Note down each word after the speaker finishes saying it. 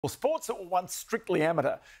Well, sports that were once strictly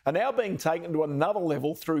amateur are now being taken to another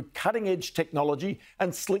level through cutting-edge technology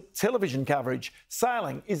and slick television coverage.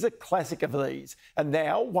 Sailing is a classic of these. And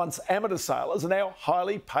now, once amateur sailors are now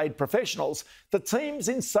highly paid professionals, the teams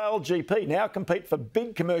in Sail GP now compete for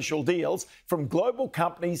big commercial deals from global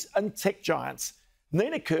companies and tech giants.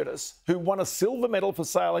 Nina Curtis, who won a silver medal for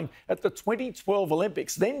sailing at the 2012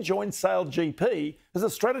 Olympics, then joined Sail GP as a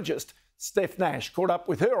strategist. Steph Nash caught up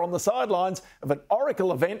with her on the sidelines of an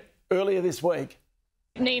Oracle event earlier this week.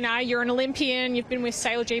 Nina, you're an Olympian. You've been with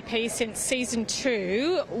Sail GP since season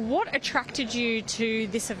 2. What attracted you to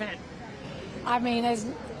this event? I mean,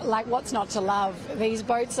 what's not to love? These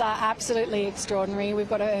boats are absolutely extraordinary. We've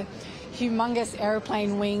got a humongous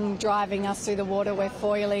aeroplane wing driving us through the water. We're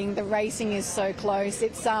foiling. The racing is so close.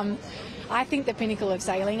 It's, I think, the pinnacle of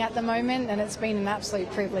sailing at the moment, and it's been an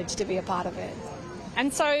absolute privilege to be a part of it.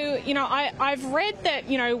 And so, I've read that,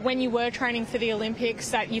 when you were training for the Olympics,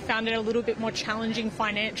 that you found it a little bit more challenging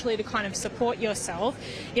financially to kind of support yourself.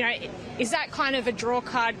 Is that kind of a draw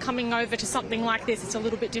card coming over to something like this? It's a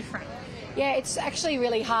little bit different. Yeah, it's actually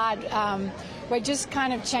really hard. We're just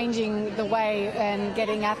kind of changing the way and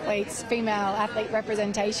getting female athlete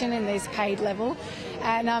representation in this paid level.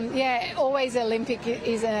 And always Olympic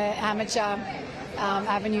is an amateur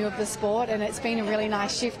avenue of the sport, and it's been a really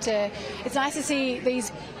nice shift it's nice to see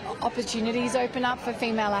these opportunities open up for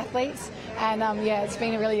female athletes, and it's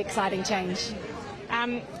been a really exciting change.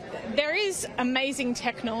 There is amazing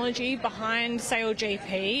technology behind Sail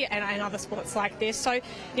GP and other sports like this. So,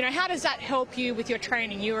 how does that help you with your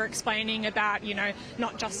training? You were explaining about,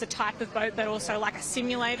 not just the type of boat, but also like a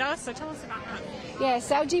simulator. So tell us about that. Yeah,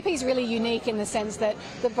 Sail GP is really unique in the sense that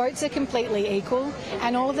the boats are completely equal,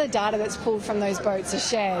 and all of the data that's pulled from those boats are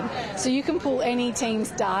shared. So you can pull any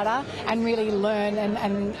team's data and really learn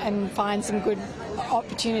and find some good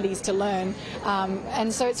opportunities to learn.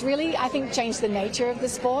 And so it's really, I think, changed the nature of the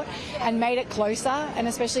sport and made it closer, and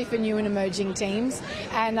especially for new and emerging teams.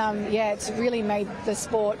 And it's really made the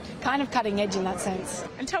sport kind of cutting edge in that sense.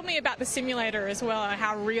 And tell me about the simulator as well,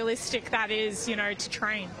 how realistic that is, to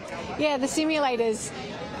train. Yeah, the simulators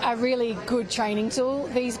a really good training tool.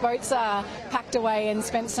 These boats are packed away and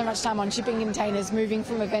spent so much time on shipping containers, moving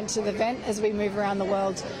from event to event as we move around the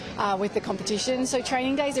world with the competition. So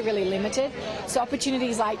training days are really limited. So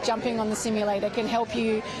opportunities like jumping on the simulator can help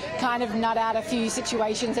you kind of nut out a few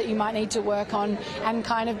situations that you might need to work on and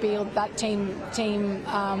kind of build that team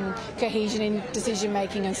cohesion in decision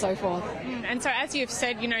making and so forth. And so, as you've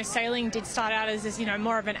said, sailing did start out as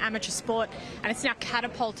more of an amateur sport, and it's now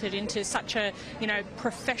catapulted into such a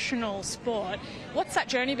professional sport. What's that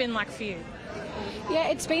journey been like for you? Yeah,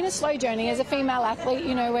 it's been a slow journey. As a female athlete,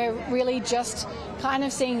 we're really just kind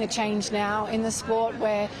of seeing the change now in the sport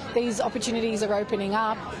where these opportunities are opening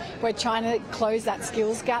up. We're trying to close that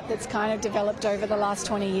skills gap that's kind of developed over the last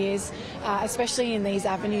 20 years, especially in these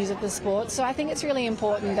avenues of the sport. So I think it's really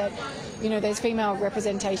important that there's female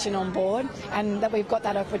representation on board and that we've got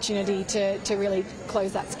that opportunity to really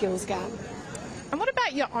close that skills gap. And what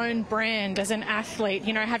about your own brand as an athlete?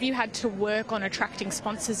 Have you had to work on attracting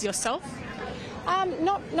sponsors yourself?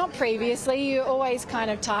 Not previously. You're always kind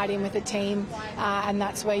of tied in with a team, and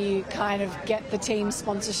that's where you kind of get the team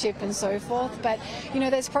sponsorship and so forth. But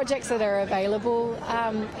there's projects that are available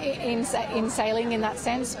in sailing in that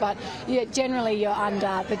sense. But generally, you're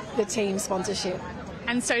under the team sponsorship.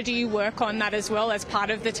 And so do you work on that as well as part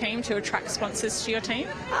of the team to attract sponsors to your team?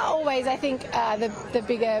 Always. I think the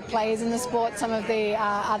bigger players in the sport, some of the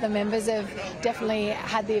other members have definitely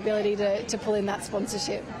had the ability to pull in that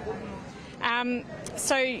sponsorship.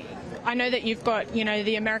 So I know that you've got,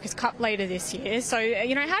 the America's Cup later this year. So,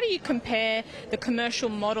 how do you compare the commercial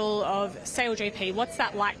model of Sail GP? What's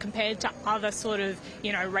that like compared to other sort of,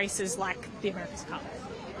 races like the America's Cup?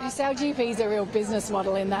 Sail GP is a real business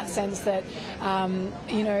model in that sense that,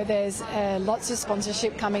 there's lots of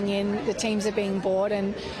sponsorship coming in, the teams are being bought,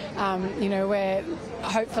 and, we're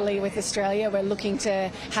hopefully with Australia, we're looking to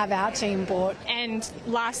have our team bought. And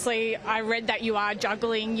lastly, I read that you are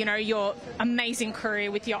juggling, your amazing career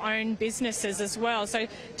with your own businesses as well. So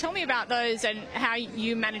tell me about those and how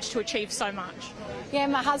you managed to achieve so much. Yeah,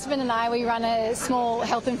 my husband and I, we run a small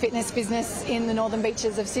health and fitness business in the northern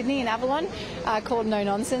beaches of Sydney in Avalon called No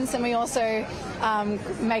Nonsense, and we also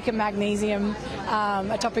make a magnesium,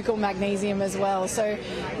 a topical magnesium as well. So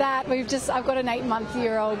that I've got an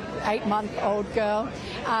 8-month-old girl,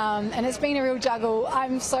 and it's been a real juggle.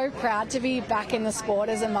 I'm so proud to be back in the sport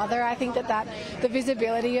as a mother. I think that the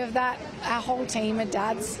visibility of that, our whole team are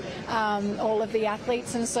dads, all of the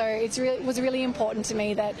athletes, and so it was really important to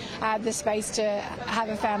me that I had the space to have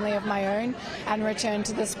a family of my own and return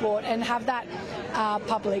to the sport and have that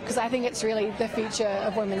public, because I think it's really the future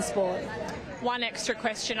of women's sport. One extra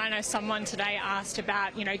question. I know someone today asked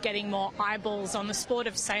about, getting more eyeballs on the sport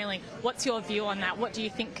of sailing. What's your view on that? What do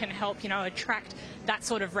you think can help, attract that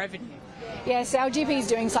sort of revenue? Yes, our GP is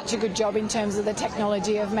doing such a good job in terms of the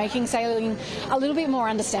technology of making sailing a little bit more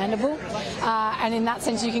understandable, and in that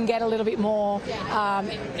sense you can get a little bit more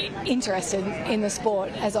interested in the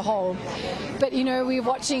sport as a whole. But I'm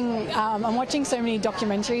watching so many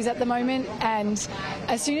documentaries at the moment, and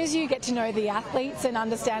as soon as you get to know the athletes and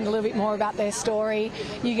understand a little bit more about their story,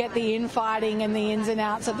 you get the infighting and the ins and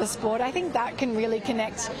outs of the sport. I think that can really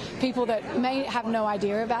connect people that may have no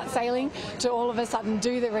idea about sailing to all of a sudden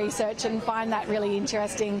do the research and find that really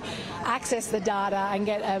interesting, access the data and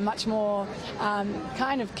get a much more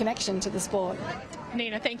kind of connection to the sport.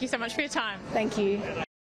 Nina, thank you so much for your time. Thank you.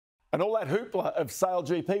 And all that hoopla of Sail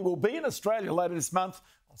GP will be in Australia later this month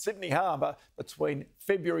on Sydney Harbour between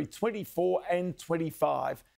February 24 and 25.